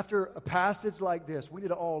 After a passage like this, we need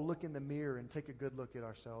to all look in the mirror and take a good look at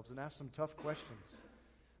ourselves and ask some tough questions.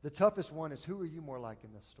 The toughest one is, who are you more like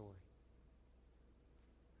in this story?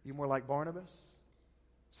 Are you more like Barnabas?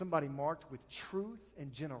 Somebody marked with truth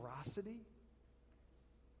and generosity?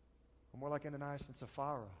 Or more like Ananias and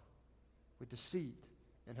Sapphira, with deceit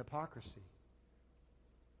and hypocrisy?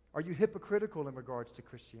 Are you hypocritical in regards to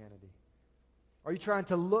Christianity? Are you trying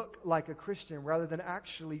to look like a Christian rather than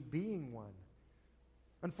actually being one?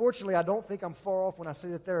 Unfortunately, I don't think I'm far off when I say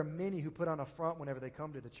that there are many who put on a front whenever they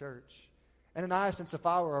come to the church. Ananias and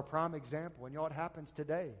Sapphira are a prime example, and y'all, it happens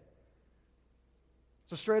today.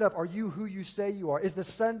 So straight up, are you who you say you are? Is the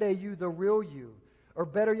Sunday you the real you? Or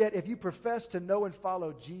better yet, if you profess to know and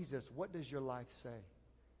follow Jesus, what does your life say?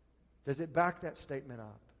 Does it back that statement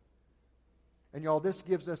up? And y'all, this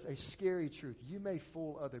gives us a scary truth. You may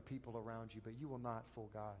fool other people around you, but you will not fool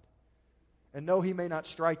God. And no, he may not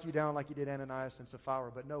strike you down like he did Ananias and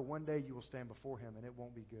Sapphira, but no, one day you will stand before him and it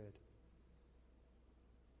won't be good.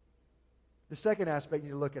 The second aspect you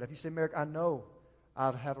need to look at, if you say, Merrick, I know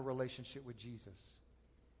I have a relationship with Jesus,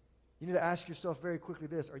 you need to ask yourself very quickly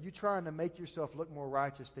this: are you trying to make yourself look more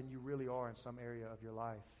righteous than you really are in some area of your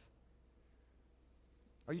life?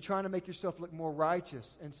 Are you trying to make yourself look more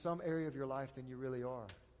righteous in some area of your life than you really are?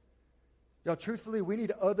 Y'all, truthfully, we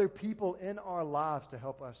need other people in our lives to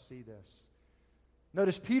help us see this.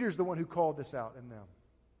 Notice Peter's the one who called this out in them.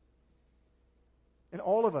 And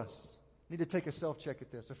all of us need to take a self-check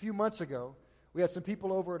at this. A few months ago, we had some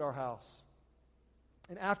people over at our house.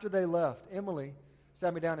 And after they left, Emily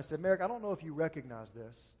sat me down and said, Merrick, I don't know if you recognize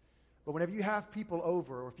this, but whenever you have people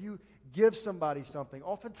over or if you give somebody something,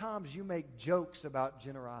 oftentimes you make jokes about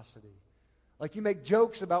generosity. Like you make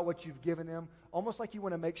jokes about what you've given them, almost like you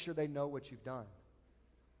want to make sure they know what you've done.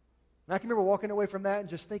 And I can remember walking away from that and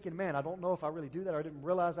just thinking, man, I don't know if I really do that, or I didn't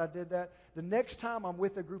realize I did that. The next time I'm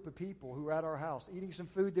with a group of people who are at our house eating some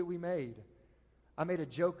food that we made, I made a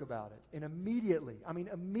joke about it. And immediately,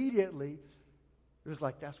 it was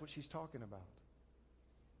like, that's what she's talking about.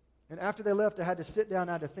 And after they left, I had to sit down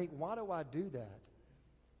and I had to think, why do I do that?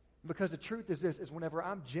 Because the truth is this, is whenever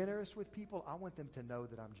I'm generous with people, I want them to know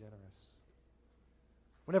that I'm generous.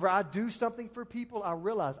 Whenever I do something for people, I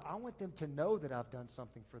realize I want them to know that I've done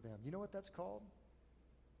something for them. You know what that's called?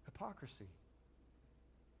 Hypocrisy.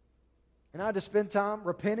 And I had to spend time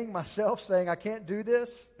repenting myself, saying, I can't do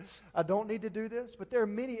this. I don't need to do this. But there are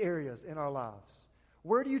many areas in our lives.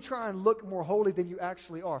 Where do you try and look more holy than you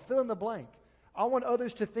actually are? Fill in the blank. I want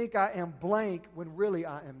others to think I am blank when really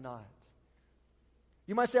I am not.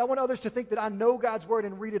 You might say, I want others to think that I know God's word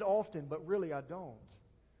and read it often, but really I don't.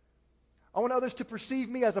 I want others to perceive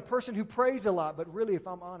me as a person who prays a lot, but really, if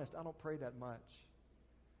I'm honest, I don't pray that much.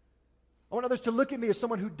 I want others to look at me as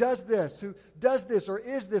someone who does this or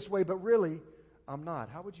is this way, but really, I'm not.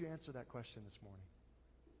 How would you answer that question this morning?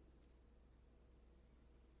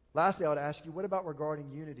 Lastly, I would ask you, what about regarding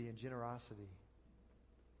unity and generosity?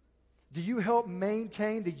 Do you help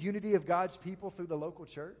maintain the unity of God's people through the local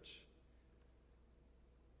church?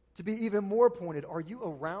 To be even more pointed, are you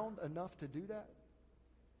around enough to do that?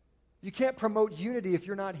 You can't promote unity if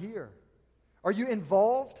you're not here. Are you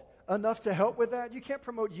involved enough to help with that? You can't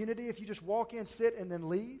promote unity if you just walk in, sit, and then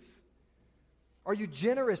leave. Are you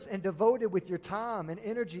generous and devoted with your time and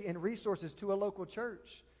energy and resources to a local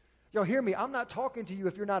church? Y'all hear me. I'm not talking to you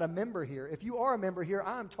if you're not a member here. If you are a member here,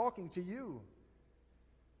 I'm talking to you.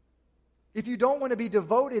 If you don't want to be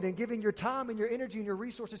devoted and giving your time and your energy and your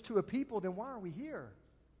resources to a people, then why are we here?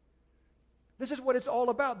 This is what it's all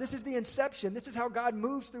about. This is the inception. This is how God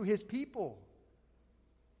moves through his people.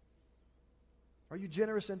 Are you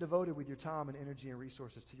generous and devoted with your time and energy and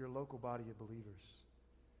resources to your local body of believers?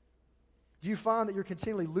 Do you find that you're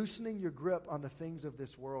continually loosening your grip on the things of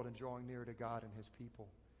this world and drawing nearer to God and his people?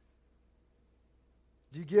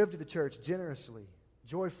 Do you give to the church generously,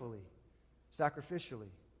 joyfully, sacrificially?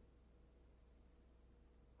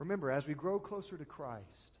 Remember, as we grow closer to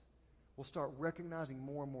Christ, we'll start recognizing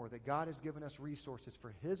more and more that God has given us resources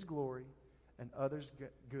for his glory and others'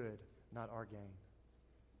 good, not our gain.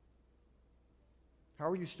 How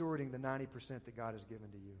are you stewarding the 90% that God has given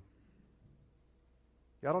to you?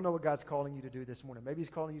 I don't know what God's calling you to do this morning. Maybe he's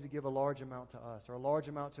calling you to give a large amount to us or a large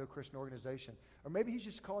amount to a Christian organization. Or maybe he's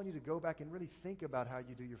just calling you to go back and really think about how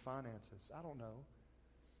you do your finances. I don't know.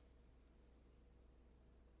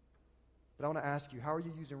 But I want to ask you, how are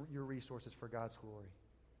you using your resources for God's glory?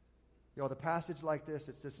 Y'all, the passage like this,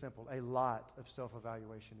 it's this simple. A lot of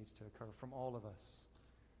self-evaluation needs to occur from all of us.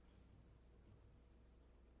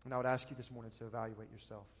 And I would ask you this morning to evaluate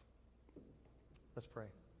yourself. Let's pray.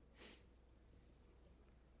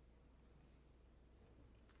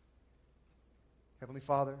 Heavenly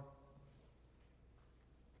Father,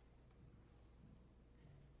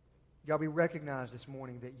 God, we recognize this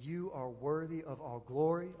morning that you are worthy of all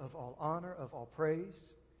glory, of all honor, of all praise.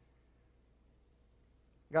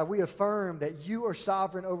 God, we affirm that you are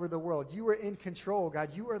sovereign over the world. You are in control.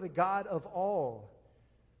 God, you are the God of all.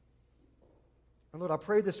 And Lord, I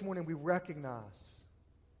pray this morning we recognize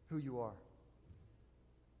who you are.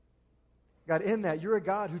 God, in that, you're a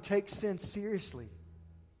God who takes sin seriously.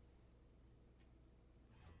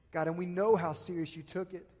 God, and we know how serious you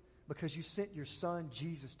took it because you sent your son,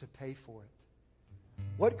 Jesus, to pay for it.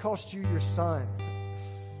 What cost you your son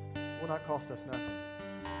will not cost us nothing.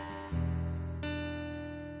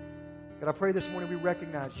 God, I pray this morning we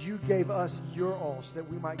recognize you gave us your all so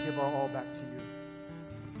that we might give our all back to you.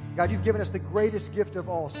 God, you've given us the greatest gift of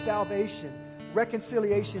all, salvation,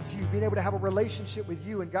 reconciliation to you, being able to have a relationship with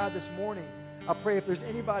you. And God, this morning, I pray if there's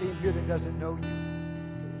anybody in here that doesn't know you,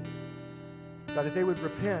 God, that they would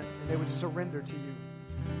repent and they would surrender to you.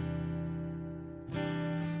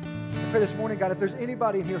 I pray this morning, God, if there's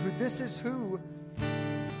anybody in here who this is who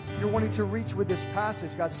you're wanting to reach with this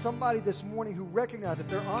passage, God, somebody this morning who recognizes, if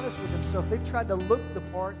they're honest with themselves, they've tried to look the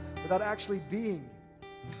part without actually being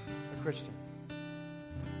a Christian.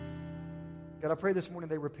 God, I pray this morning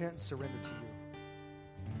they repent and surrender to you.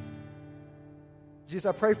 Jesus,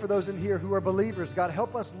 I pray for those in here who are believers. God,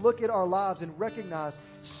 help us look at our lives and recognize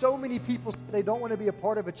so many people, they don't want to be a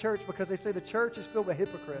part of a church because they say the church is filled with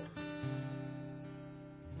hypocrites.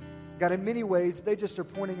 God, in many ways, they just are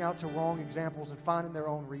pointing out to wrong examples and finding their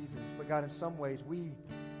own reasons. But God, in some ways, we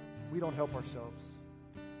don't help ourselves.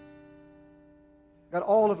 God,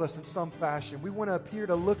 all of us in some fashion, we want to appear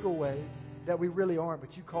to look away that we really aren't,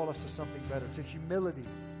 but you call us to something better, to humility.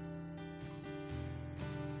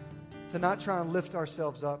 To not try and lift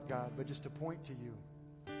ourselves up, God, but just to point to you.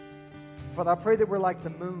 Father, I pray that we're like the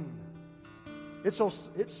moon. Its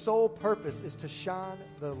sole purpose is to shine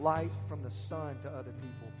the light from the sun to other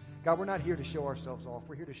people. God, we're not here to show ourselves off.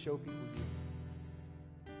 We're here to show people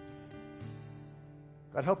you.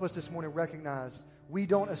 God, help us this morning recognize we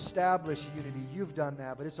don't establish unity. You've done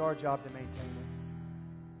that, but it's our job to maintain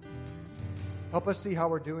it. Help us see how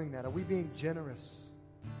we're doing that. Are we being generous?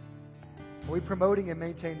 Are we promoting and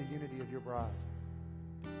maintaining the unity of your bride?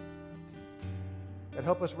 God,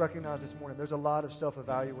 help us recognize this morning there's a lot of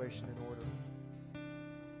self-evaluation in order.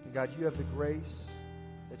 And God, you have the grace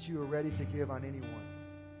that you are ready to give on anyone.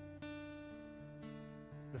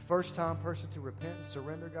 The first-time person to repent and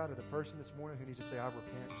surrender, God, or the person this morning who needs to say, I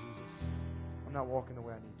repent, Jesus. I'm not walking the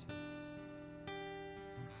way I need to.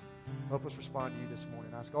 Help us respond to you this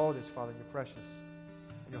morning. I ask all this, Father, in your precious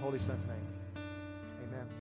and your holy Son's name.